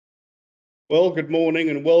Well, good morning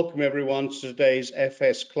and welcome everyone to today's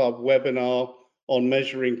FS Club webinar on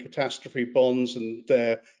measuring catastrophe bonds and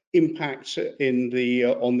their impact on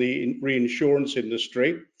the reinsurance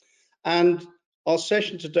industry. And our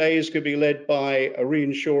session today is going to be led by a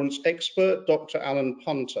reinsurance expert, Dr. Alan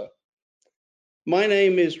Punter. My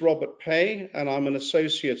name is Robert Pay and I'm an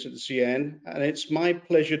associate at ZN, and it's my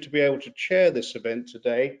pleasure to be able to chair this event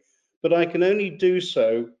today, but I can only do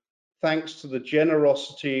so thanks to the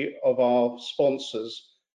generosity of our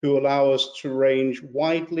sponsors who allow us to range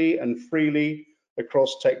widely and freely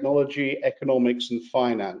across technology, economics, and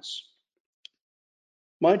finance.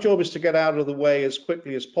 My job is to get out of the way as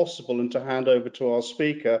quickly as possible and to hand over to our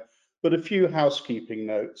speaker, but a few housekeeping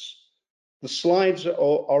notes. The slides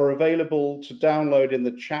are available to download in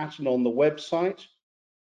the chat and on the website.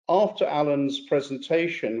 After Alan's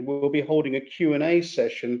presentation, we'll be holding a Q&A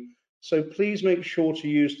session, so please make sure to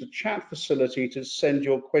use the chat facility to send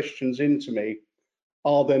your questions in to me.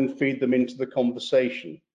 I'll then feed them into the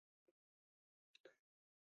conversation.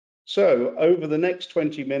 So over the next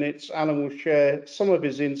 20 minutes, Alan will share some of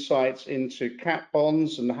his insights into cat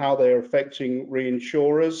bonds and how they're affecting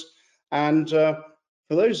reinsurers. And for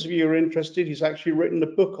those of you who are interested, he's actually written a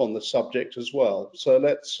book on the subject as well. So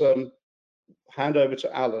let's hand over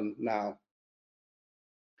to Alan now.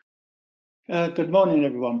 Good morning,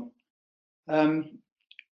 everyone.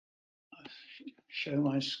 Show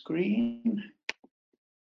my screen.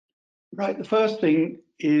 Right, the first thing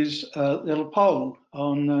is a little poll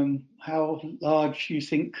on how large you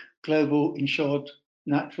think global insured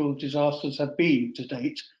natural disasters have been to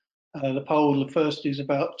date. The poll, the first is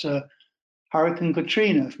about Hurricane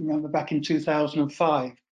Katrina, if you remember back in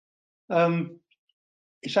 2005.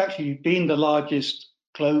 It's actually been the largest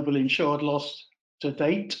global insured loss to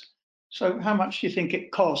date. So how much do you think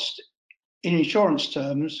it cost in insurance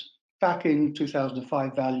terms back in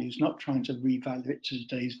 2005 values, not trying to revalue it to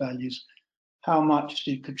today's values? How much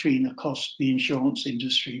did Katrina cost the insurance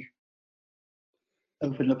industry?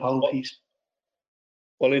 Open the poll, please.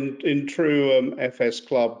 Well, in true FS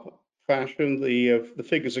Club fashion, the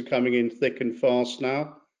figures are coming in thick and fast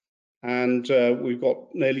now, and we've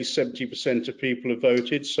got nearly 70% of people have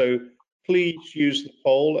voted. So please use the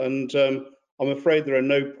poll, and I'm afraid there are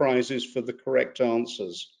no prizes for the correct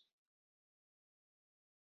answers.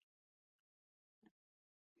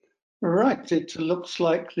 Right, it looks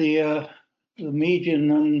like the median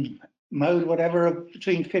and mode, whatever, are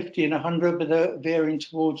between 50 and 100, but they're veering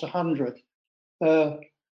towards 100.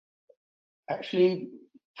 Actually,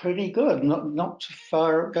 pretty good. Not too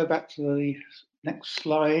far. Go back to the next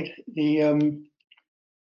slide.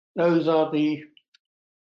 Those are the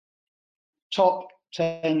top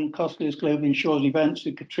 10 costliest global insured events.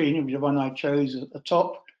 With Katrina, the one I chose at the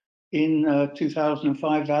top in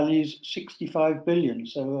 2005 values, 65 billion.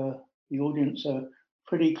 So the audience are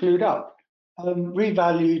pretty clued up.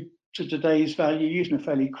 Revalued to today's value using a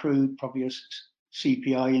fairly crude, probably a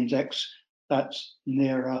CPI index, that's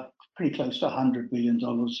near pretty close to $100 billion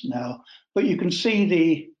now. But you can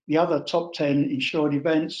see the other top 10 insured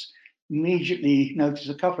events. Immediately notice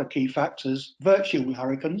a couple of key factors. Virtual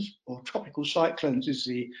hurricanes, or tropical cyclones is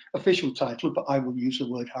the official title, but I will use the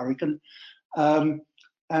word hurricane.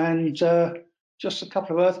 And just a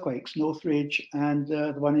couple of earthquakes, Northridge and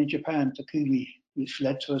the one in Japan, Takumi, which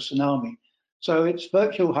led to a tsunami. So it's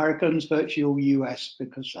virtual hurricanes, virtual US,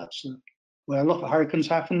 because that's where a lot of hurricanes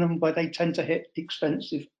happen and where they tend to hit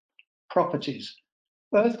expensive properties.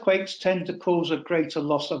 Earthquakes tend to cause a greater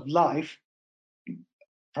loss of life,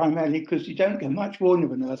 primarily because you don't get much warning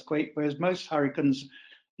of an earthquake, whereas most hurricanes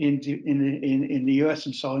in the US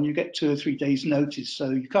and so on, you get 2 or 3 days notice. So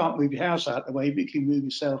you can't move your house out of the way, but you can move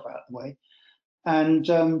yourself out of the way. And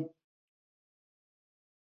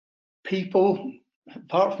people,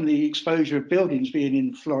 apart from the exposure of buildings being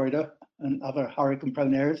in Florida and other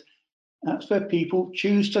hurricane-prone areas, that's where people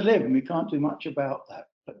choose to live, and we can't do much about that.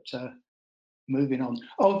 But moving on.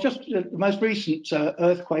 Oh, just the most recent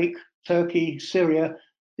earthquake, Turkey, Syria.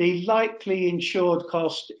 The likely insured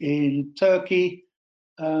cost in Turkey,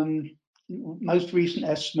 most recent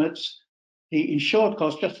estimates, the insured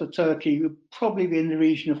cost just for Turkey would probably be in the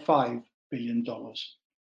region of $5 billion.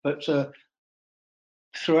 But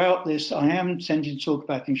throughout this, I am tending to talk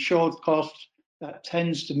about insured costs. That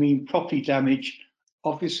tends to mean property damage.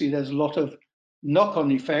 Obviously, there's a lot of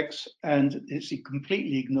knock-on effects, and it's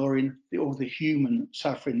completely ignoring all the human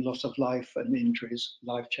suffering, loss of life and injuries,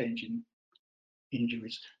 life-changing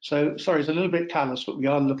injuries. So, sorry, it's a little bit callous, but we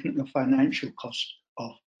are looking at the financial cost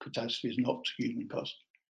of catastrophes, not human cost.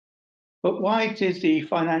 But why did the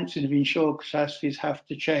financing of insured catastrophes have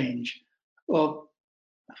to change? Well,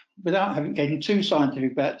 without getting too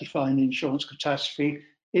scientific about defining insurance catastrophe,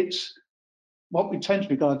 it's what we tend to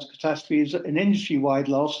regard as catastrophe is an industry-wide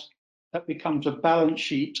loss that becomes a balance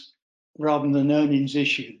sheet rather than an earnings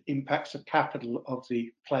issue, impacts the capital of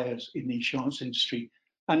the players in the insurance industry.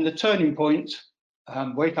 And the turning point,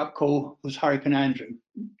 wake-up call, was Hurricane Andrew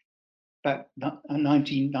back in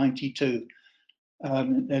 1992.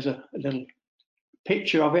 There's a little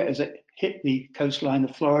picture of it as it hit the coastline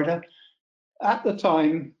of Florida. At the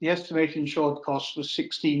time, the estimated insured cost was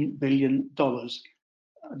 $16 billion.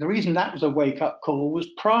 The reason that was a wake-up call was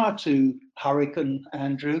prior to Hurricane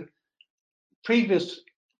Andrew, previous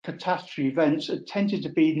catastrophe events had tended to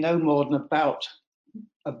be no more than about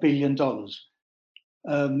 $1 billion.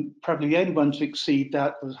 Probably the only one to exceed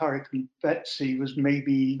that was Hurricane Betsy, was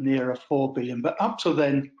maybe near a $4 billion. But up till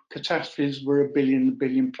then, catastrophes were $1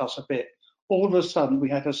 billion plus a bit. All of a sudden, we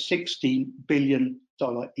had a $16 billion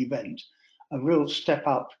event, a real step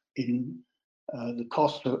up in the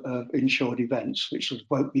cost of insured events, which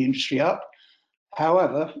woke the industry up.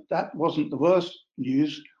 However, that wasn't the worst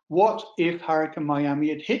news. What if Hurricane Miami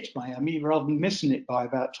had hit Miami rather than missing it by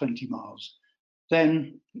about 20 miles?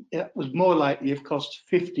 Then it was more likely to have cost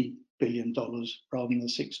 $50 billion rather than the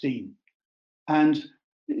 16. And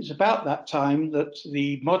it's about that time that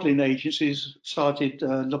the modeling agencies started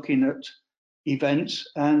looking at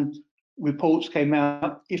events, and reports came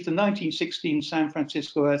out. If the 1916 San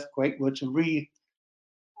Francisco earthquake were to reoccur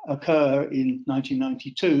in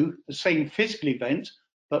 1992, the same physical event,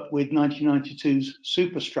 but with 1992's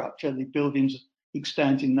superstructure, the buildings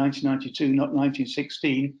extant in 1992, not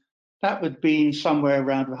 1916, that would be somewhere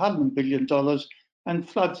around $100 billion, and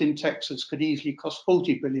floods in Texas could easily cost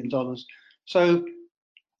 $40 billion. So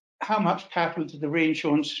how much capital did the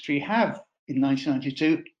reinsurance industry have in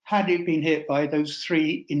 1992 had it been hit by those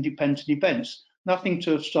three independent events? Nothing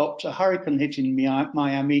to have stopped a hurricane hitting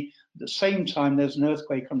Miami. At the same time, there's an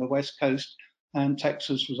earthquake on the West Coast and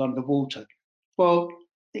Texas was underwater. Well,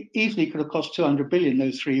 it easily could have cost $200 billion,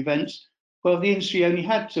 those three events. Well, the industry only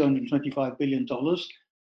had $225 billion.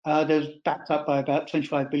 There's backed up by about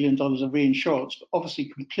 $25 billion of reinsurance, but obviously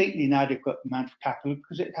completely inadequate amount of capital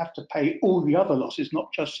because it'd have to pay all the other losses,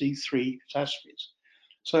 not just these three catastrophes.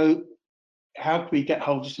 So how can we get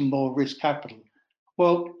hold of some more risk capital?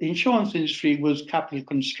 Well, the insurance industry was capital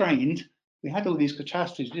constrained. We had all these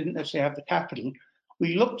catastrophes, didn't necessarily have the capital.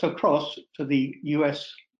 We looked across to the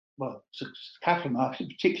US, well, capital market,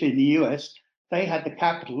 particularly in the US. They had the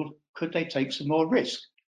capital. Could they take some more risk?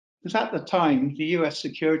 Because at the time, the US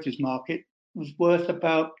securities market was worth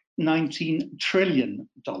about $19 trillion.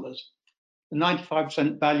 The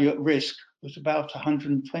 95% value at risk was about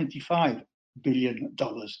 $125 billion.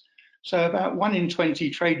 So about 1 in 20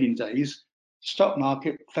 trading days, the stock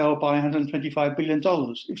market fell by $125 billion.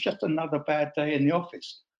 It's just another bad day in the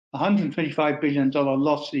office. $125 billion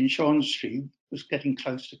loss to the insurance industry was getting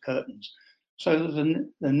close to curtains. So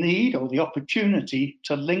the need or the opportunity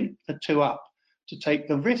to link the two up, to take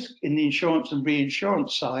the risk in the insurance and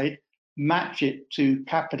reinsurance side, match it to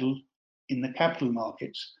capital in the capital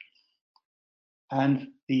markets. And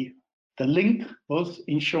the link was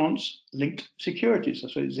insurance-linked securities.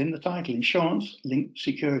 That's what it's in the title, insurance-linked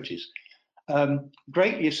securities.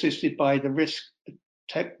 Greatly assisted by the risk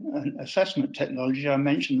assessment technology. I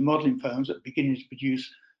mentioned the modeling firms that are beginning to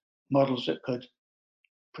produce models that could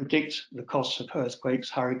predict the costs of earthquakes,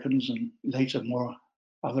 hurricanes, and later more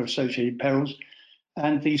other associated perils.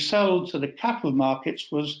 And the sell to the capital markets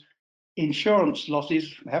was insurance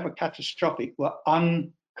losses, however catastrophic, were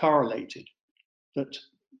uncorrelated. That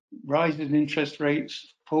rises in interest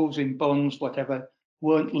rates, falls in bonds, whatever,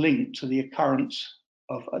 weren't linked to the occurrence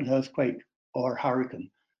of an earthquake or a hurricane.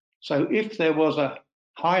 So if there was a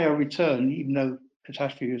higher return, even though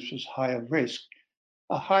catastrophe was higher risk,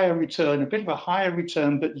 a higher return, a bit of a higher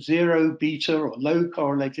return, but zero beta or low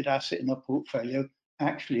correlated asset in a portfolio,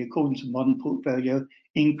 actually, according to modern portfolio,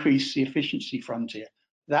 increased the efficiency frontier.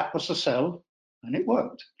 That was the sell, and it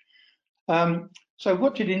worked. So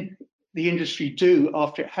what did the industry do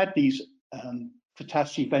after it had these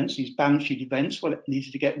catastrophe events, these balance sheet events? Well, it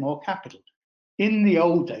needed to get more capital. In the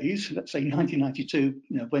old days, let's say 1992,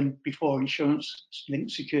 before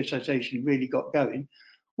insurance-linked securitization really got going,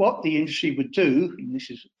 what the industry would do, and this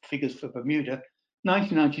is figures for Bermuda,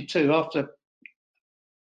 1992, after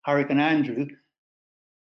Hurricane Andrew,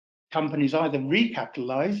 companies either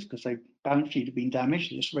recapitalized because their balance sheet had been damaged,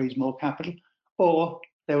 just raised more capital, or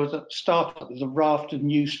there was a startup, there's a raft of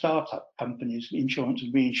new startup companies, insurance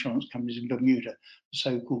and reinsurance companies in Bermuda, the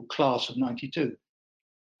so-called class of 92.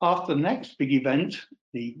 After the next big event,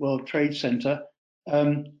 the World Trade Center,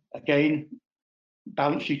 again,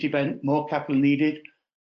 balance sheet event, more capital needed.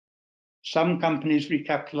 Some companies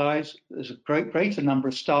recapitalize. There's a greater number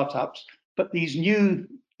of startups, but these new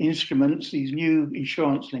instruments, these new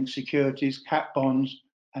insurance-linked securities, cat bonds,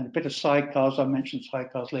 and a bit of sidecars, I'll mention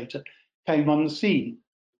sidecars later, came on the scene.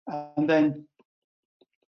 And then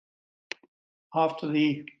after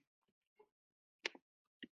the,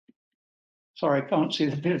 sorry, I can't see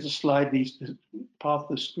the bit of the slide, part of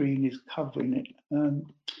the screen is covering it.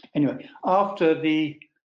 Anyway, after the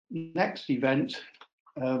next event,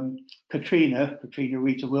 Katrina,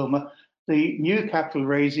 Rita, Wilma, the new capital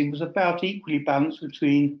raising was about equally balanced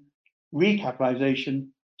between recapitalization,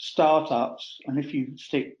 startups, and if you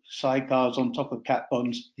stick sidecars on top of cat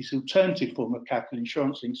bonds, this alternative form of capital,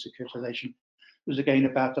 insurance-linked securitization, was again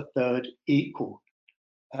about a third equal.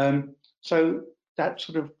 So that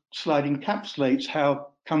sort of slide encapsulates how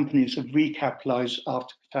companies have recapitalized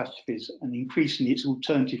after catastrophes and increasingly its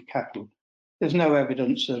alternative capital. There's no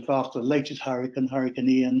evidence of after the latest hurricane, Hurricane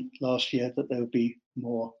Ian last year, that there would be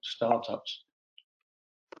more startups.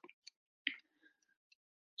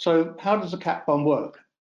 So how does a cat bond work?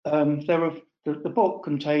 The book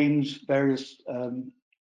contains various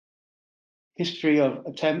history of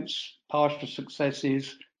attempts, partial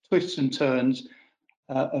successes, twists and turns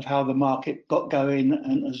of how the market got going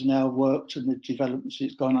and has now worked and the developments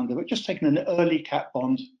it's gone under. But just taking an early cat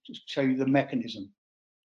bond to show you the mechanism.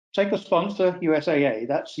 Take a sponsor, USAA,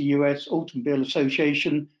 that's the US Automobile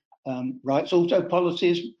Association, writes auto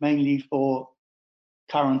policies mainly for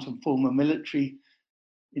current and former military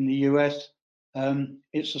in the US.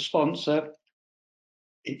 It's a sponsor.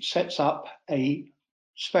 It sets up a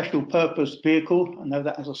special purpose vehicle. I know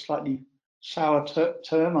that has a slightly sour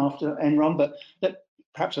term after Enron, but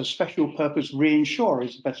perhaps a special purpose reinsurer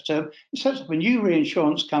is a better term. It sets up a new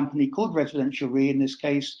reinsurance company called Residential Re, in this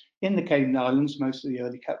case, in the Cayman Islands, most of the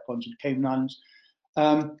early cat bonds in the Cayman Islands.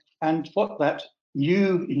 And what that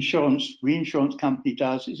new reinsurance company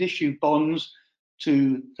does is issue bonds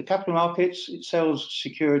to the capital markets. It sells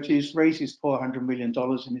securities, raises $400 million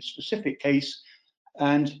in this specific case.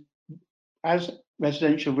 And as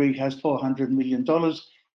Residential Re has $400 million,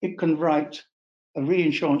 it can write a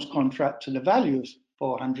reinsurance contract to the value of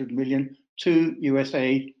 $400 million to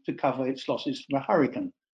USA to cover its losses from a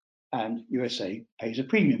hurricane. And USA pays a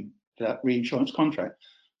premium for that reinsurance contract.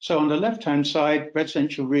 So on the left-hand side,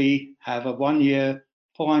 Residential Re have a 1-year,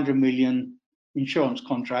 $400 million insurance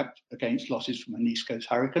contract against losses from an East Coast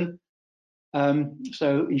hurricane.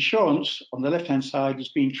 So insurance on the left-hand side has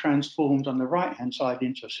been transformed on the right-hand side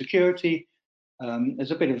into a security.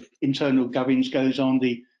 There's a bit of internal governance goes on.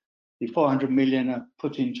 The 400 million are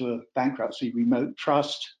put into a bankruptcy remote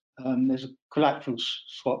trust. There's a collateral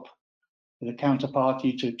swap with a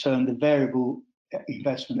counterparty to turn the variable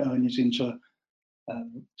investment earnings into a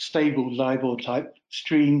stable LIBOR type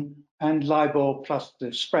stream, and LIBOR plus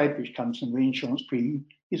the spread, which comes from reinsurance premium,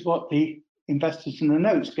 is what the investors in the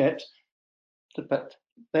notes get. But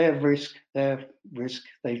their risk they've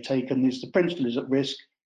taken is the principal is at risk,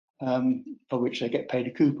 for which they get paid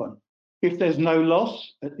a coupon. If there's no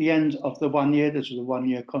loss at the end of the 1 year, this is a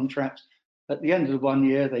 1-year contract, at the end of the 1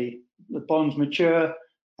 year, the bonds mature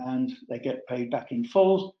and they get paid back in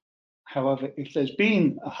full. However, if there's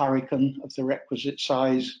been a hurricane of the requisite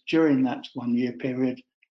size during that 1-year period,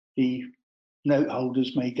 the note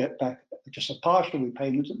holders may get back just a partial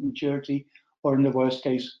repayment at maturity, or in the worst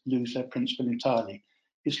case, lose their principal entirely.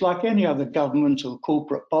 It's like any other government or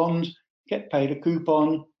corporate bond, get paid a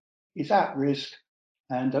coupon, it's at risk,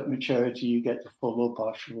 and at maturity you get the full or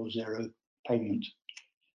partial or zero payment.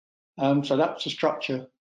 So that's the structure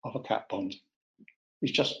of a cat bond.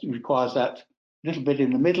 It just requires that little bit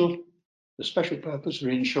in the middle, the special purpose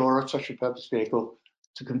reinsurer, special purpose vehicle,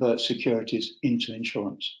 to convert securities into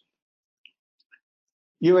insurance.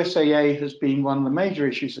 USAA has been one of the major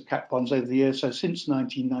issues of cat bonds over the years. So since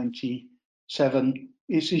 1997,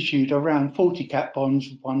 it's issued around 40 cat bonds,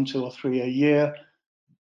 1, 2, or 3 a year.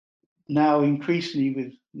 Now increasingly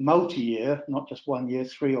with multi-year, not just 1 year,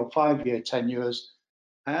 3 or 5 year tenures.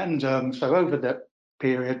 And so over that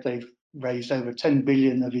period, they've raised over 10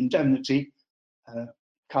 billion of indemnity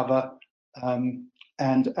cover.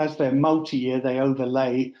 And as they're multi-year, they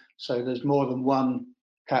overlay. So there's more than one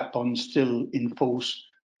cat bond still in force.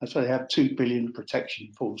 And so they have 2 billion protection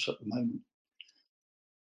in force at the moment.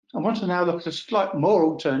 I want to now look at a slightly more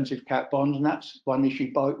alternative cat bond, and that's one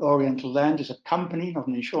issued by Oriental Land. It's a company, not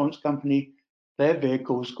an insurance company. Their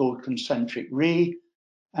vehicle is called Concentric Re.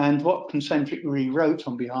 And what Concentric Re wrote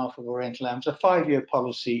on behalf of Oriental Land was a 5-year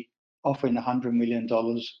policy offering $100 million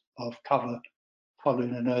of cover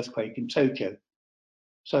following an earthquake in Tokyo.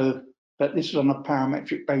 So, but this is on a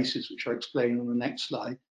parametric basis, which I'll explain on the next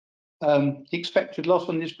slide. The expected loss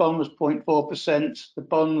on this bond was 0.4%. The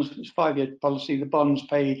bonds, it's a 5-year policy, the bonds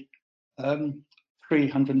paid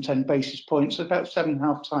 310 basis points, about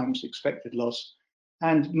 7.5 times expected loss.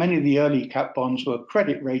 And many of the early cat bonds were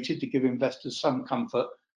credit rated to give investors some comfort,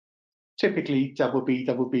 typically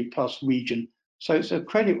BB plus region. So it's a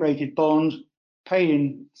credit rated bond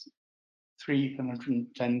paying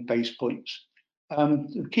 310 base points.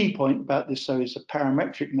 The key point about this, though, is the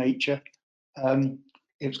parametric nature.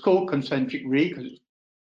 It's called concentric re because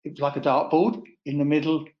it's like a dartboard in the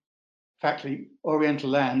middle. Factually, Oriental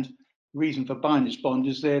Land, the reason for buying this bond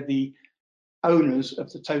is they're the owners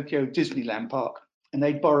of the Tokyo Disneyland park, and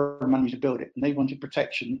they borrowed money to build it, and they wanted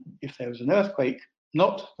protection if there was an earthquake,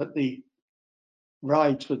 not that the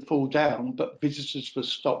rides would fall down, but visitors would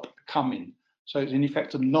stop coming. So it's in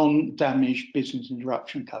effect a non-damage business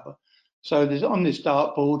interruption cover. So there's on this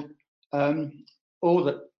dartboard, all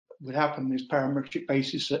that would happen on this parametric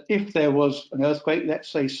basis that if there was an earthquake, let's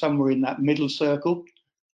say somewhere in that middle circle,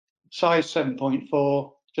 size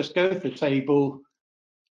 7.4, just go to the table,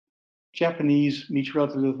 Japanese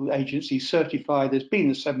meteorological agency certified there's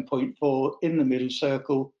been a 7.4 in the middle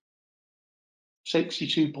circle,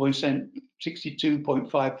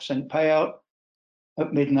 62.5% payout.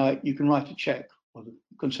 At midnight, you can write a check, or the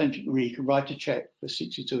concentric re can write a check for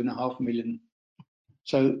 62.5 million.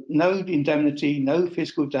 So no indemnity, no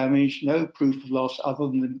physical damage, no proof of loss other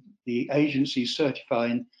than the agency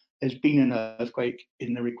certifying there's been an earthquake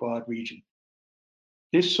in the required region.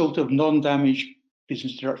 This sort of non-damage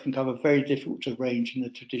business interruption cover very difficult to arrange in the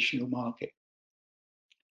traditional market.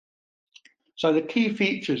 So the key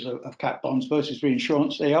features of cat bonds versus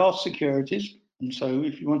reinsurance, they are securities. And so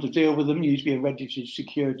if you want to deal with them, you need to be a registered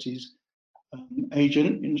securities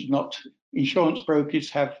agent. It's not insurance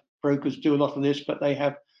brokers do a lot of this, but they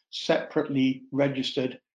have separately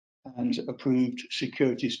registered and approved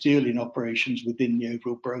securities dealing operations within the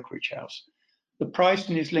overall brokerage house. The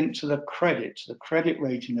pricing is linked to the credit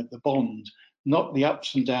rating of the bond, not the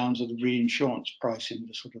ups and downs of the reinsurance pricing,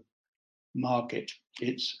 the sort of market.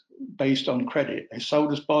 It's based on credit. They're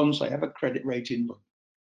sold as bonds, they have a credit rating,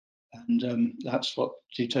 and that's what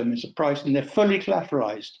determines the price, and they're fully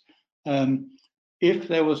collateralized. If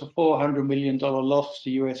there was a $400 million loss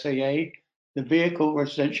to USAA, the vehicle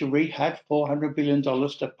Residential Re had $400 billion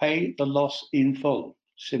to pay the loss in full,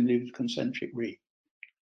 similarly with Concentric Re.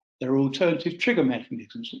 There are alternative trigger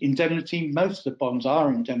mechanisms. Indemnity, most of the bonds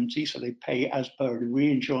are indemnity, so they pay as per the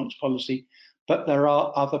reinsurance policy, but there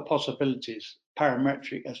are other possibilities,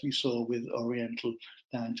 parametric, as we saw with Oriental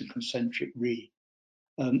Land and Concentric Re.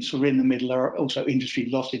 So in the middle, there are also industry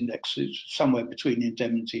loss indexes, somewhere between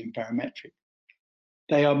indemnity and parametric.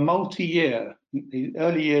 They are multi-year. The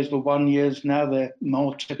early years were 1 years, now they're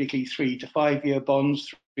more typically 3 to 5 year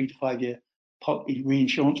bonds, 3 to 5 year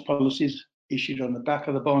reinsurance policies issued on the back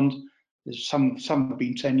of the bond. There's some have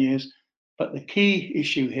been 10 years, but the key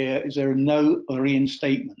issue here is there are no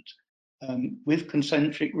reinstatement. With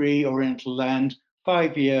Concentric Re, Oriental Land,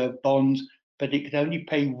 5-year bond, but it could only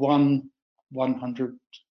pay one $100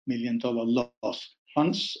 million loss.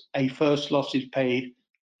 Once a first loss is paid,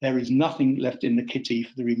 there is nothing left in the kitty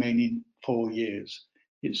for the remaining 4 years.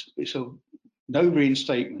 It's no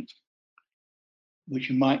reinstatement, which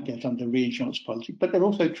you might get under reinsurance policy, but they're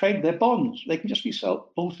also traded, they're bonds. They can just be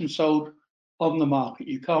bought and sold on the market.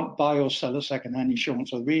 You can't buy or sell a second-hand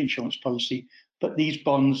insurance or reinsurance policy, but these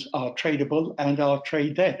bonds are tradable and are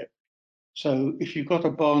trade dead. So if you've got a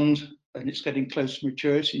bond and it's getting close to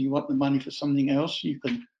maturity and you want the money for something else, you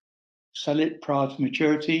can sell it prior to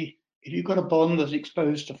maturity. If you've got a bond that's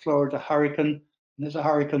exposed to Florida hurricane, and there's a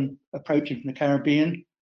hurricane approaching from the Caribbean,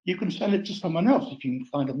 you can sell it to someone else if you can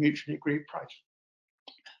find a mutually agreed price.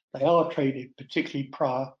 They are traded, particularly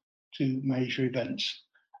prior to major events,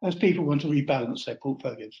 as people want to rebalance their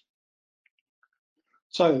portfolios.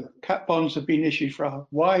 So cat bonds have been issued for a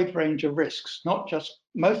wide range of risks, not just,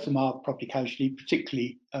 most of them are property casualty,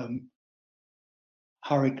 particularly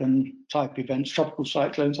hurricane type events, tropical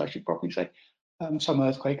cyclones, I should probably say, some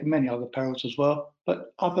earthquake and many other perils as well.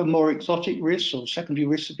 But other more exotic risks or secondary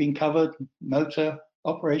risks have been covered. Motor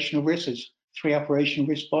operational risks, there's 3 operational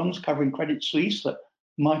risk bonds covering Credit Suisse that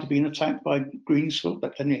might have been attacked by Greenswell,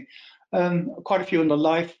 but anyway, quite a few on the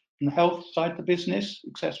life and health side of the business,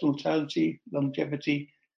 excess mortality,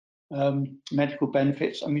 longevity, medical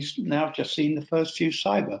benefits, and we've now just seen the first 2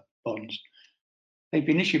 cyber bonds. They've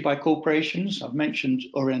been issued by corporations. I've mentioned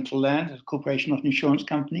Oriental Land, a corporation, not an insurance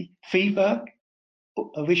company. FIBA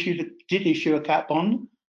did issue a cat bond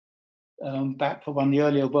back for one of the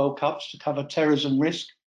earlier World Cups to cover terrorism risk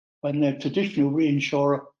when their traditional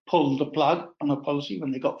reinsurer pulled the plug on a policy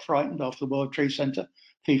when they got frightened after the World Trade Center.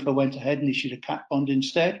 FIFA went ahead and issued a cat bond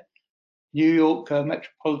instead. New York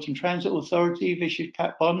Metropolitan Transit Authority have issued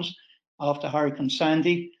cat bonds after Hurricane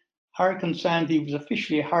Sandy. Hurricane Sandy was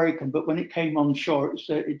officially a hurricane, but when it came on shore,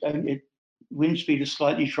 wind speed has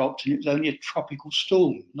slightly dropped, and it was only a tropical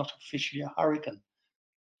storm, not officially a hurricane.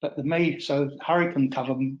 But so hurricane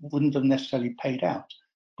cover wouldn't have necessarily paid out.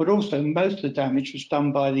 But also, most of the damage was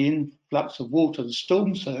done by the influx of water, the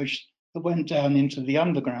storm surge that went down into the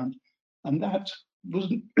underground, and that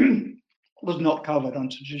wasn't was not covered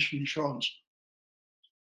under traditional insurance.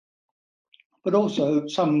 But also,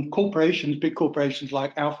 some corporations, big corporations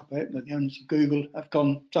like Alphabet, the owners of Google, have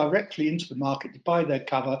gone directly into the market to buy their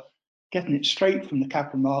cover, getting it straight from the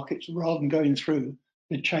capital markets rather than going through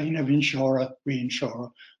the chain of insurer,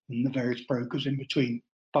 reinsurer, and the various brokers in between,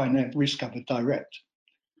 buying their risk cover direct.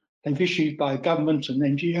 They've issued by government and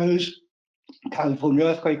NGOs, California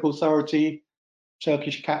Earthquake Authority,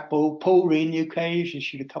 Turkish Cat Ball, Paul Re in UK has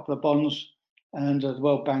issued a couple of bonds, and the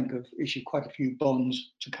World Bank have issued quite a few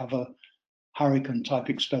bonds to cover hurricane-type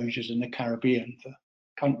exposures in the Caribbean for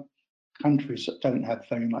countries that don't have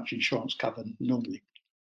very much insurance cover normally.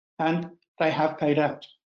 And they have paid out.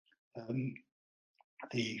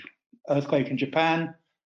 The earthquake in Japan,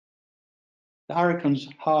 the hurricanes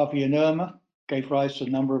Harvey and Irma gave rise to a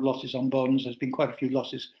number of losses on bonds. There's been quite a few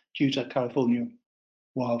losses due to California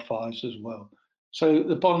wildfires as well. So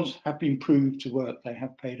the bonds have been proved to work. They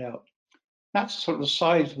have paid out. That's sort of the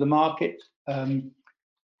size of the market.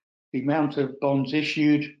 The amount of bonds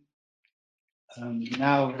issued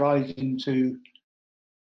now rising to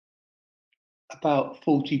about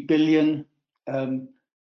 40 billion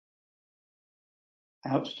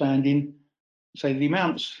outstanding. So the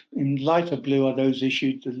amounts in lighter blue are those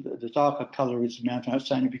issued. The darker colour is the amount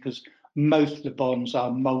outstanding because most of the bonds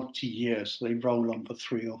are multi-year, so they roll on for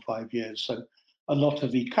 3 or 5 years. So a lot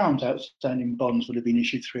of the current outstanding bonds would have been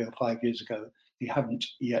issued 3 or 5 years ago. They haven't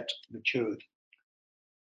yet matured.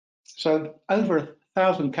 So over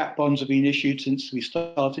 1,000 cat bonds have been issued since we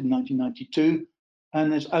started in 1992,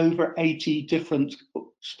 and there's over 80 different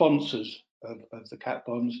sponsors of the cat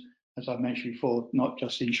bonds. As I mentioned before, not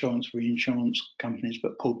just insurance, reinsurance companies,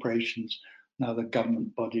 but corporations and other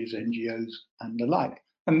government bodies, NGOs, and the like.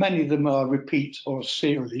 And many of them are repeat or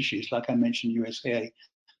serial issues, like I mentioned, USAA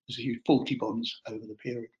has issued 40 bonds over the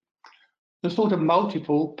period. The sort of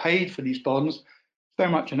multiple paid for these bonds, very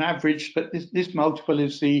much an average, but this multiple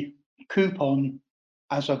is the coupon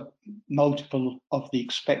as a multiple of the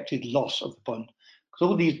expected loss of the bond. Because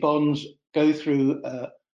all these bonds go through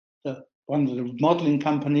one of the modeling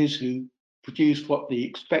companies who produce what the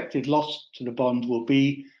expected loss to the bond will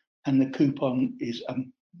be, and the coupon is a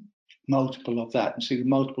multiple of that. And so the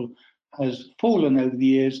multiple has fallen over the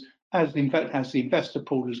years as the investor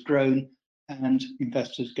pool has grown and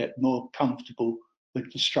investors get more comfortable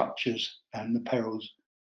with the structures and the perils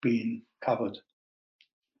being covered.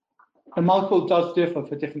 The multiple does differ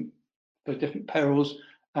for different perils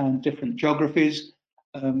and different geographies.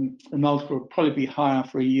 The multiple will probably be higher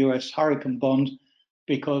for a US hurricane bond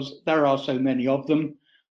because there are so many of them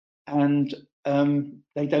and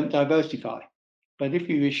they don't diversify. But if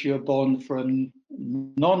you issue a bond for a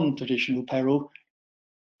non-traditional peril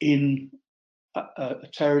in a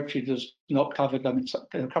territory that's not covered, I mean,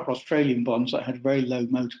 a couple of Australian bonds that had very low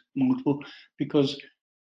multiple because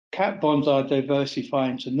cat bonds are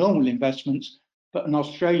diversifying to normal investments, but an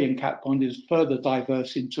Australian cat bond is further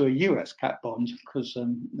diverse into a US cat bond because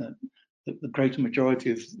the greater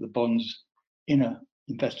majority of the bonds in an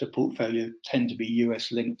investor portfolio tend to be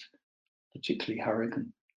US linked, particularly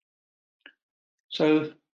hurricane.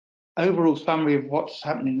 So overall summary of what's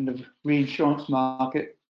happening in the reinsurance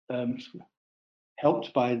market,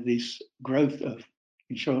 helped by this growth of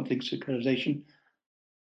insurance-linked securitization.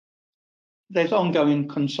 There's ongoing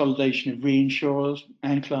consolidation of reinsurers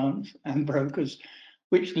and clients and brokers,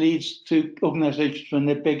 which leads to organizations when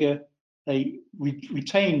they're bigger, they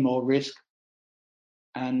retain more risk,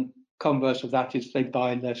 and converse of that is they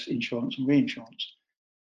buy less insurance and reinsurance.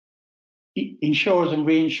 Insurers and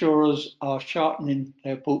reinsurers are sharpening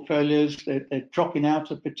their portfolios. They're dropping out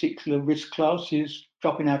of particular risk classes,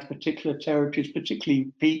 dropping out of particular territories,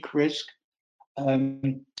 particularly peak risk.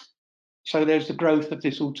 So there's the growth of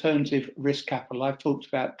this alternative risk capital. I've talked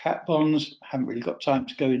about cat bonds, haven't really got time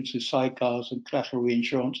to go into sidecars and collateral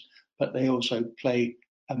reinsurance, but they also play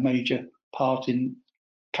a major part in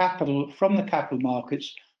capital from the capital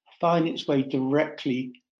markets, find its way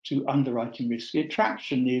directly to underwriting risk. The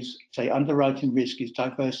attraction is, say, underwriting risk is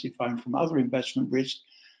diversifying from other investment risk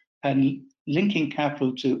and linking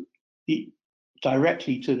capital to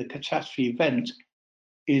directly to the catastrophe event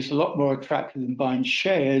is a lot more attractive than buying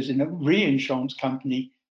shares in a reinsurance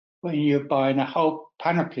company when you're buying a whole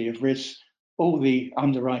panoply of risks. All the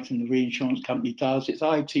underwriting the reinsurance company does, its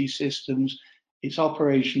IT systems, its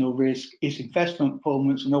operational risk, its investment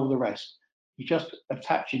performance, and all the rest. You're just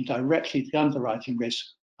attaching directly to the underwriting risk,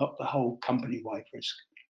 not the whole company-wide risk.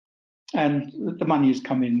 And the money has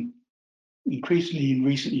come in increasingly in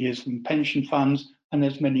recent years from pension funds, and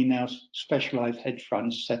there's many now specialized hedge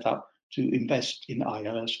funds set up to invest in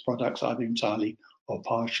ILS products either entirely or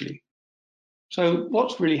partially. So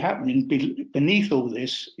what's really happening beneath all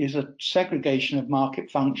this is a segregation of market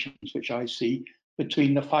functions, which I see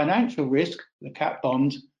between the financial risk, the cat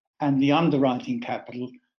bond, and the underwriting capital.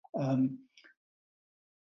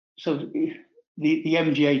 So the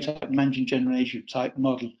MGA type, managing general agent type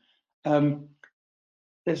model.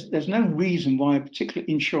 There's no reason why a particular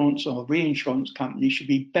insurance or reinsurance company should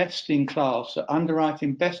be best in class at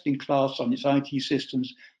underwriting, best in class on its IT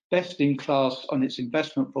systems, best in class on its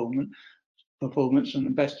investment performance,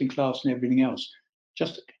 and best in class in everything else.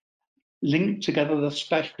 Just link together the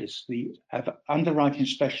specialists, the underwriting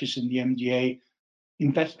specialists in the MGA,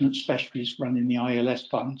 investment specialists running the ILS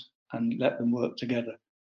fund, and let them work together.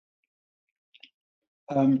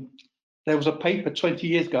 There was a paper 20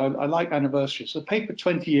 years ago, I like anniversaries, a paper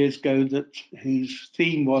 20 years ago whose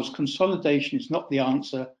theme was consolidation is not the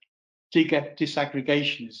answer,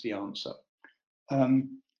 disaggregation is the answer.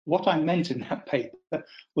 What I meant in that paper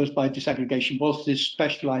was by disaggregation was this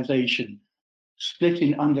specialization,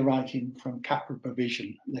 splitting underwriting from capital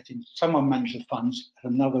provision, letting someone manage the funds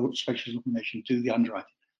and another specialist organization do the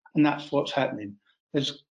underwriting. And that's what's happening.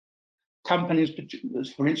 There's companies,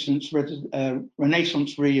 for instance,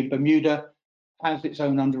 Renaissance Re in Bermuda has its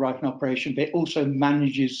own underwriting operation, but it also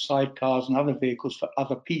manages sidecars and other vehicles for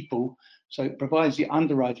other people. So it provides the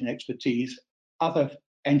underwriting expertise. Other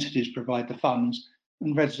entities provide the funds,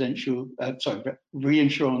 and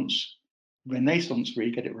reinsurance, Renaissance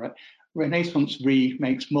Re, get it right. Renaissance Re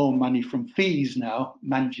makes more money from fees now,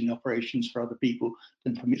 managing operations for other people,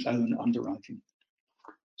 than from its own underwriting.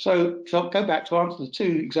 So I'll go back to answer the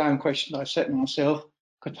two exam questions I set myself.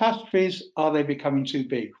 Catastrophes, are they becoming too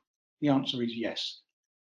big? The answer is yes,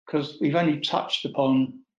 because we've only touched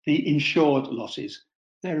upon the insured losses.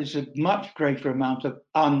 There is a much greater amount of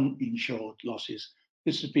uninsured losses.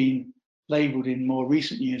 This has been labelled in more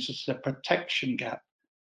recent years as the protection gap.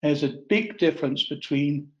 There's a big difference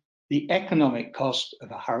between the economic cost of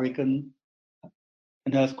a hurricane,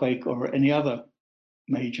 an earthquake, or any other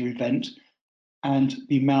major event, and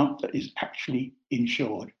the amount that is actually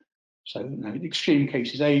insured. So, in extreme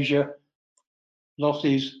cases, Asia,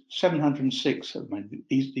 losses 706.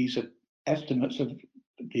 These are estimates of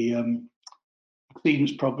the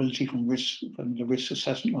exceedance probability from the risk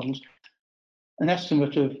assessment models. An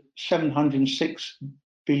estimate of 706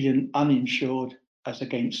 billion uninsured as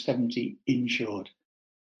against 70 insured.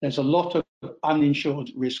 There's a lot of uninsured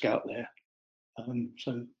risk out there.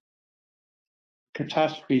 So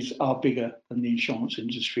catastrophes are bigger than the insurance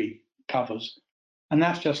industry covers. And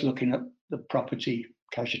that's just looking at the property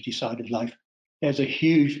casualty side of life. There's a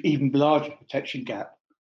huge, even larger protection gap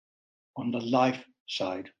on the life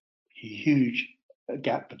side, a huge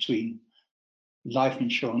gap between life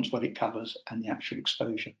insurance, what it covers, and the actual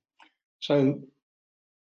exposure. So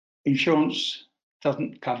insurance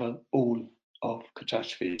doesn't cover all of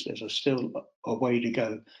catastrophes. There's still a way to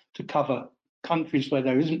go to cover countries where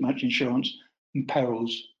there isn't much insurance and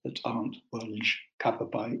perils that aren't well covered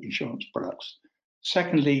by insurance products.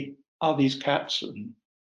 Secondly, are these cats and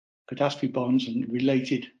catastrophe bonds and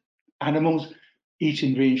related animals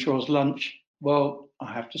eating reinsurers' lunch? Well,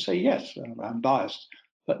 I have to say yes, I'm biased.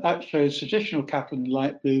 But that shows traditional capital in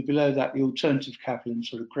light blue, below that the alternative capital in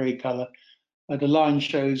sort of grey colour. The line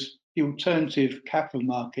shows the alternative capital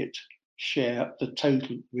market share, the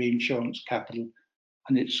total reinsurance capital,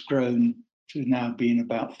 and it's grown to now being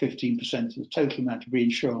about 15% of the total amount of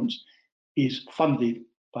reinsurance is funded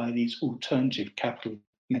by these alternative capital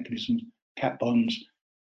mechanisms, cat bonds,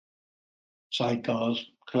 sidecars,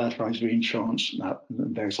 collateralized reinsurance,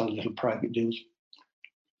 and various other little private deals.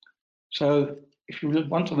 So if you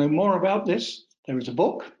want to know more about this, there is a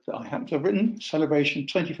book that I happen to have written, Celebration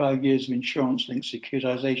 25 Years of Insurance-Linked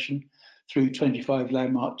Securitization through 25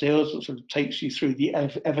 Landmark Deals, that sort of takes you through the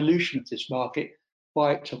evolution of this market,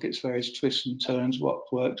 why it took its various twists and turns,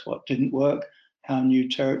 what worked, what didn't work, how new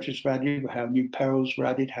territories were added, how new perils were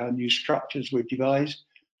added, how new structures were devised.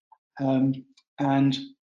 And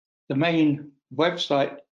the main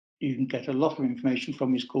website you can get a lot of information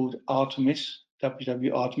from is called Artemis,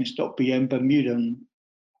 www.artemis.bm, Bermudan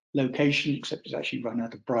location, except it's actually run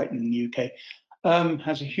out of Brighton in the UK.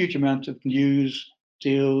 Has a huge amount of news,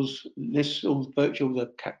 deals, lists virtually all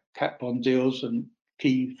the cat bond deals and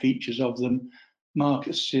key features of them,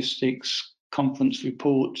 market statistics, conference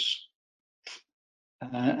reports,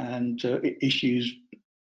 and issues,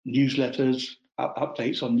 newsletters,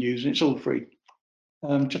 updates on news, and it's all free.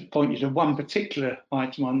 Just point you to one particular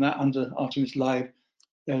item on that under Artemis Live.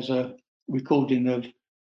 There's a recording of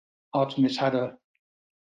Artemis had a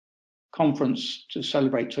conference to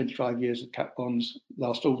celebrate 25 years of cat bonds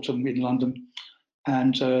last autumn in London,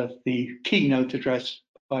 and the keynote address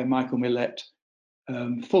by Michael Millett,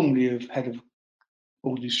 formerly of head of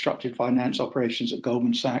all the structured finance operations at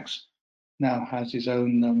Goldman Sachs, now has his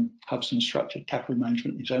own Hudson Structured Capital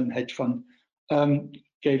Management, his own hedge fund,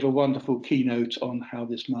 gave a wonderful keynote on how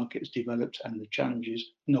this market has developed and the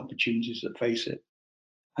challenges and opportunities that face it.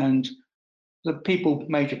 And the people,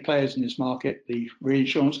 major players in this market, the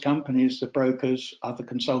reinsurance companies, the brokers, other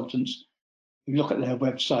consultants, you look at their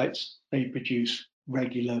websites, they produce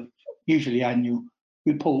regular, usually annual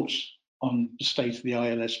reports on the state of the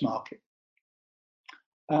ILS market.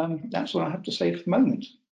 That's what I have to say for the moment.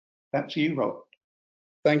 Back to you, Rob.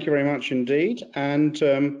 Thank you very much indeed. And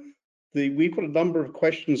we've got a number of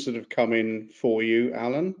questions that have come in for you,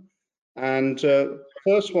 Alan. And the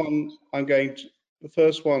first one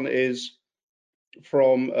is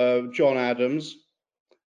from John Adams,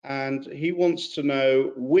 and he wants to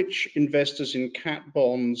know which investors in cat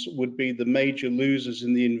bonds would be the major losers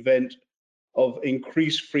in the event of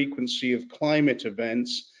increased frequency of climate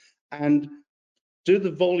events, and do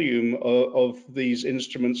the volume of these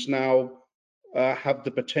instruments now have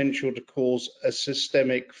the potential to cause a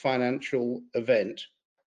systemic financial event?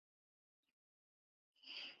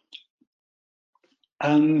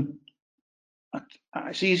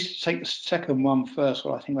 It's easy to take the second one first.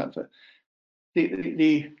 Well, I think that's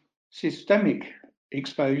the systemic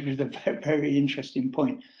exposure is a very, very interesting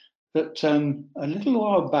point. That a little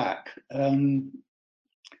while back, the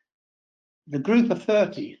group of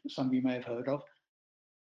 30, some of you may have heard of,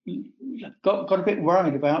 got a bit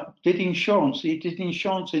worried about did the insurance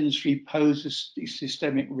industry pose a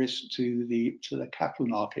systemic risk to the capital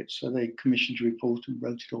markets. So they commissioned a report and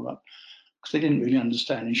wrote it all up because they didn't really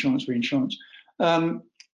understand insurance, reinsurance.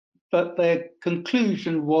 But their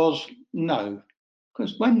conclusion was no,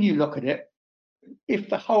 because when you look at it, if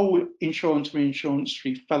the whole insurance reinsurance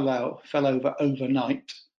industry fell over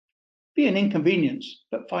overnight, be an inconvenience,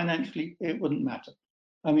 but financially it wouldn't matter.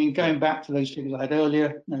 I mean, going back to those figures I had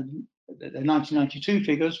earlier, the 1992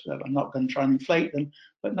 figures, I'm not going to try and inflate them,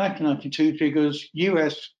 but 1992 figures,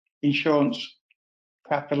 US insurance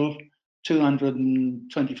capital,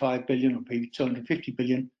 225 billion or maybe 250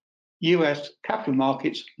 billion, US capital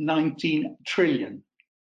markets, 19 trillion.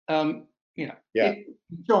 Insurance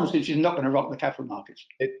is not going to rock the capital markets.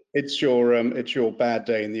 It's your bad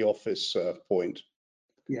day in the office point.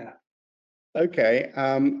 Yeah. Okay.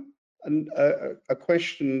 And a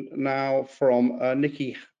question now from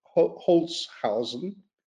Nikki Holzhausen,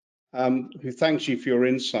 who thanks you for your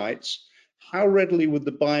insights. How readily would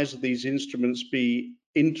the buyers of these instruments be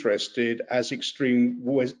interested as extreme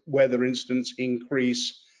weather incidents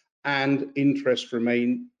increase and interest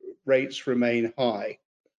rates remain high?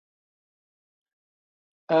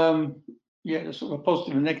 Yeah, there's sort of a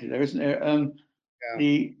positive and negative there, isn't there?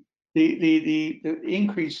 The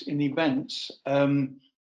increase in events,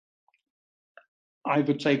 I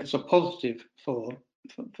would take as a positive for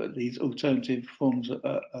these alternative forms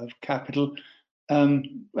of capital. I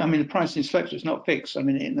mean, the pricing structure is not fixed. I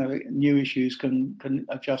mean, new issues can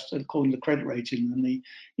adjust according to credit rating, and the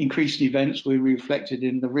increase in events will be reflected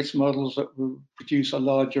in the risk models that will produce a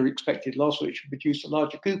larger expected loss, which will produce a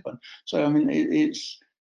larger coupon. So, I mean,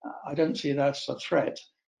 I don't see it as a threat.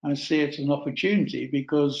 I see it as an opportunity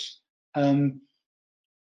because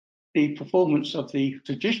the performance of the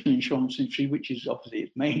traditional insurance industry, which is obviously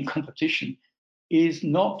its main competition, is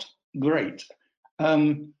not great.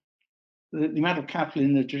 The amount of capital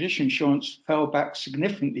in the traditional insurance fell back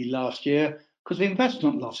significantly last year because of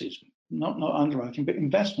investment losses, not underwriting, but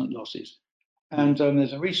investment losses. And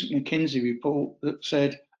there's a recent McKinsey report that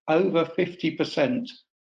said over 50%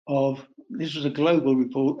 of, this was a global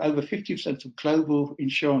report, over 50% of global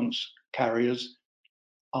insurance carriers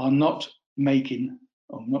are not making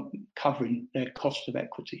or not covering their cost of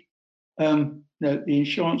equity. The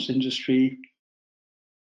insurance industry,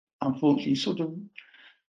 unfortunately, sort of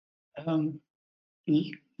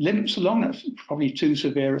limps along. That's probably too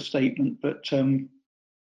severe a statement, but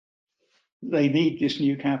they need this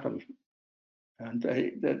new capital. And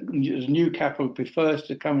there's new capital prefers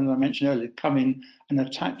to come, as I mentioned earlier, come in and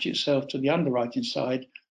attach itself to the underwriting side,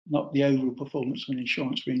 not the overall performance of an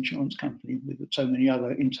insurance reinsurance company with so many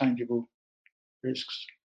other intangible risks,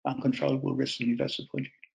 uncontrollable risks from the investor point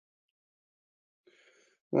of view.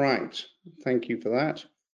 Right, thank you for that.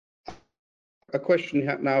 A question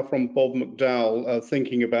now from Bob McDowell,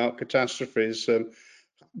 thinking about catastrophes.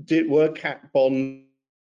 Were cat bond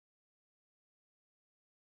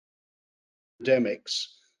pandemics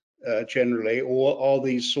generally, or are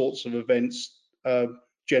these sorts of events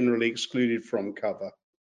generally excluded from cover?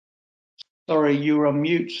 Sorry, you were on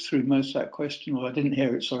mute through most of that question, or I didn't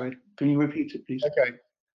hear it, sorry. Can you repeat it, please? Okay,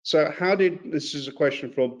 so this is a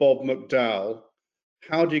question from Bob McDowell.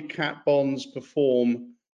 How did cat bonds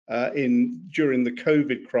perform during the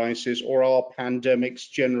COVID crisis, or are pandemics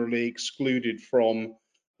generally excluded from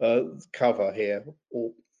cover here?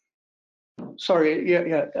 Sorry,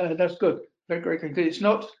 yeah, that's good. Very good. It's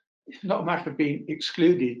not a matter of being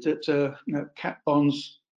excluded. That cat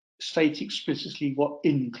bonds state explicitly what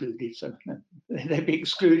included, so they'd be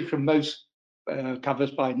excluded from most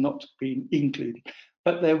covers by not being included.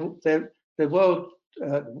 But the World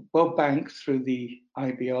Bank through the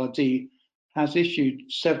IBRD has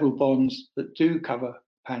issued several bonds that do cover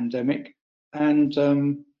pandemic, and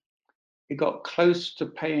it got close to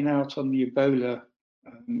paying out on the Ebola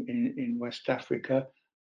in West Africa,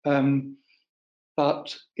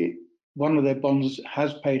 but one of their bonds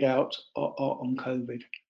has paid out on COVID.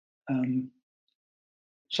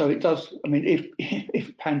 So it does. I mean,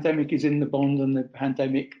 if pandemic is in the bond and the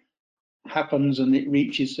pandemic happens and it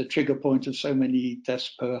reaches the trigger point of so many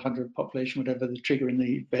deaths per 100 population, whatever the trigger in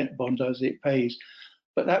the event bond does, it pays.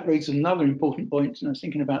 But that raises another important point, and I was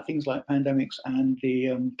thinking about things like pandemics and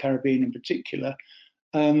the Caribbean in particular.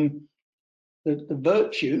 The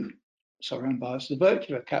virtue, sorry, I'm biased, the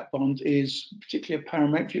virtue of a cat bond is particularly a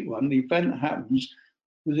parametric one. The event happens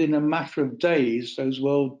within a matter of days, those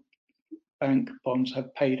World Bank bonds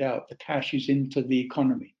have paid out. The cash is into the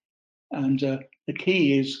economy. And the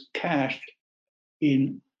key is cash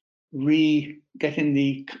in getting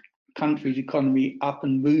the country's economy up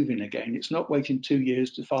and moving again. It's not waiting 2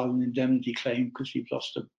 years to file an indemnity claim because you've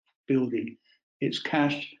lost a building. It's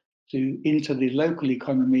cash into the local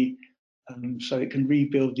economy so it can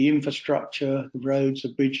rebuild the infrastructure, the roads, the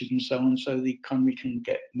bridges and so on, so the economy can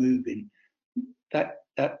get moving. That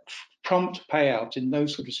prompt payout in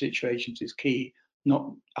those sort of situations is key,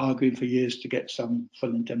 not arguing for years to get some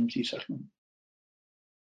full indemnity settlement.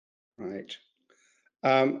 Right.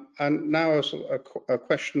 And now a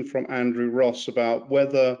question from Andrew Ross about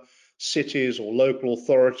whether cities or local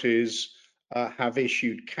authorities have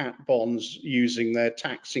issued cat bonds using their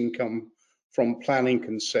tax income from planning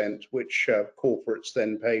consent, which corporates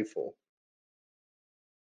then pay for.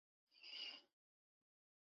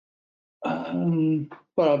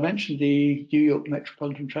 Well, I mentioned the New York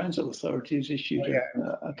Metropolitan Transit Authority has issued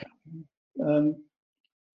a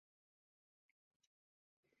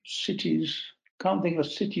cities, can't think of a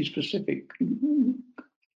city-specific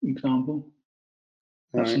example.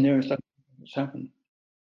 That's the nearest that's happened.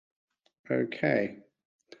 Okay.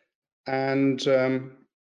 And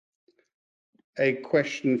a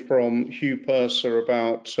question from Hugh Purser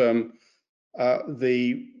about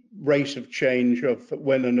the rate of change of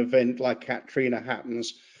when an event like Katrina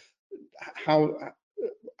happens. How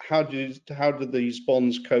do these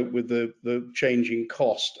bonds cope with the changing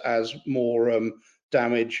cost as more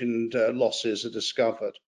damage and losses are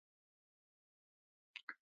discovered?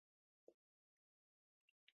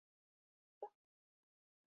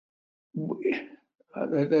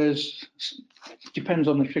 Depends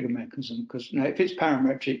on the trigger mechanism, because if it's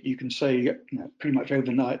parametric, you can say pretty much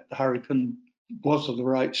overnight the hurricane was of the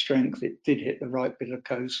right strength, it did hit the right bit of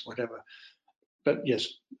coast, whatever. But yes,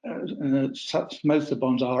 most of the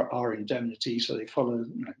bonds are indemnity, so they follow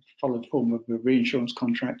the form of a reinsurance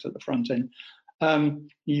contract at the front end.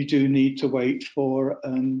 You do need to wait for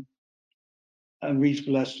a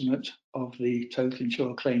reasonable estimate of the total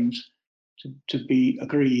insured claims to be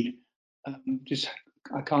agreed.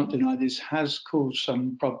 I can't deny this has caused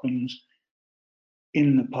some problems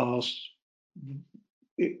in the past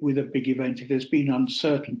with a big event. If there's been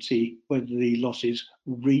uncertainty whether the losses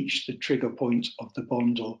reach the trigger point of the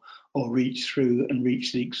bond or reach through and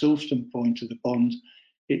reach the exhaustion point of the bond,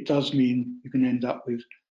 it does mean you can end up with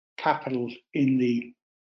capital in the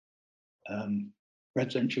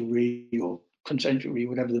residential re or consensual re,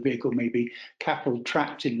 whatever the vehicle may be, capital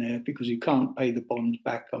trapped in there because you can't pay the bond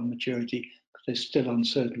back on maturity because there's still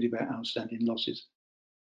uncertainty about outstanding losses.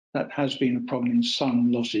 That has been a problem in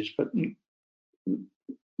some losses, but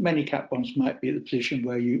many cat bonds might be at the position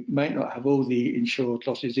where you may not have all the insured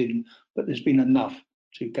losses in, but there's been enough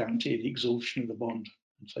to guarantee the exhaustion of the bond,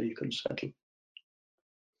 and so you can settle.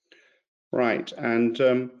 Right, and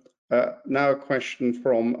Now another question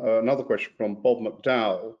from Bob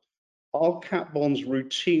McDowell. Are cat bonds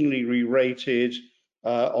routinely re-rated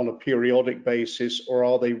on a periodic basis, or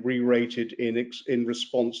are they re-rated in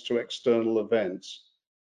response to external events?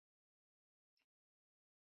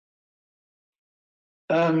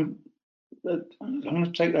 I'm going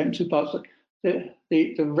to take that in two parts.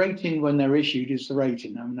 The rating when they're issued is the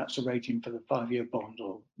rating. I mean, that's the rating for the 5-year bond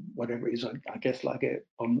or whatever it is, I guess, like it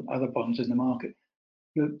on other bonds in the market.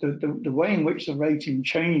 The way in which the rating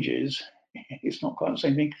changes, it's not quite the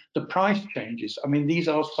same thing. The price changes. I mean, these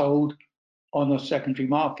are sold on a secondary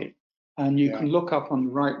market, and you can look up on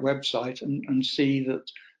the right website and see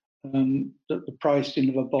that that the pricing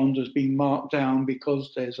of a bond has been marked down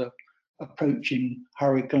because there's a approaching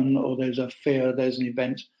hurricane, or there's a fear there's an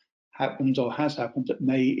event happens or has happened that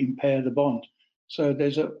may impair the bond. So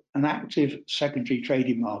there's an active secondary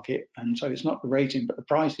trading market, and so it's not the rating but the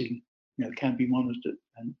pricing, can be monitored.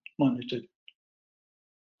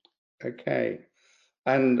 Okay,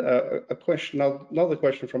 and another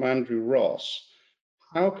question from Andrew Ross.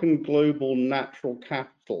 How can global natural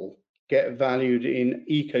capital get valued in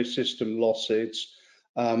ecosystem losses,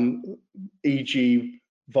 e.g.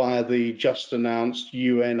 via the just announced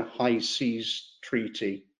UN High Seas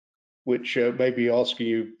Treaty, which may be asking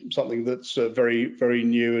you something that's very, very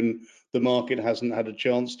new and the market hasn't had a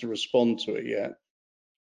chance to respond to it yet?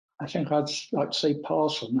 I think I'd like to say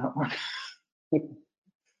pass on that one.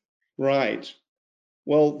 Right.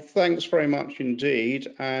 Well, thanks very much indeed.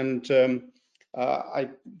 And I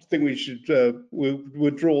think we should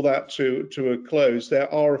we'll draw that to a close.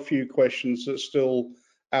 There are a few questions that are still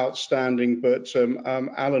outstanding, but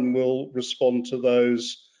Alan will respond to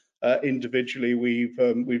those individually.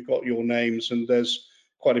 We've got your names, and there's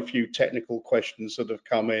quite a few technical questions that have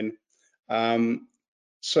come in.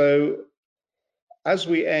 So as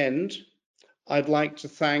we end, I'd like to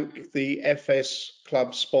thank the FS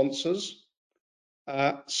Club sponsors.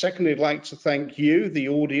 Secondly, I'd like to thank you, the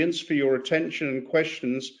audience, for your attention and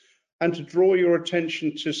questions, and to draw your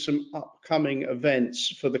attention to some upcoming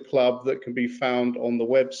events for the club that can be found on the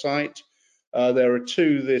website. There are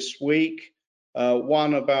 2 this week.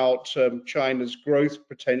 One about China's growth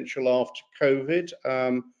potential after COVID.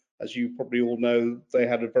 As you probably all know, they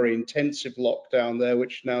had a very intensive lockdown there,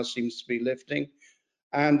 which now seems to be lifting.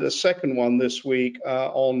 And a second one this week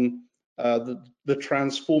on the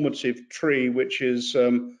transformative tree, which is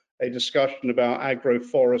a discussion about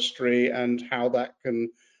agroforestry and how that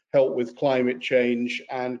can help with climate change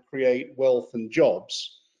and create wealth and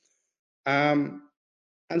jobs. And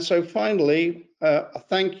so finally, a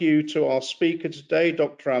thank you to our speaker today,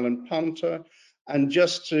 Dr. Alan Punter. And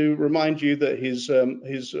just to remind you that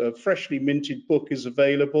his freshly minted book is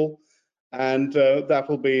available, and that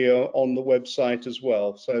will be on the website as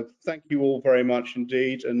well. So thank you all very much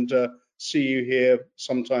indeed, and see you here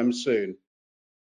sometime soon.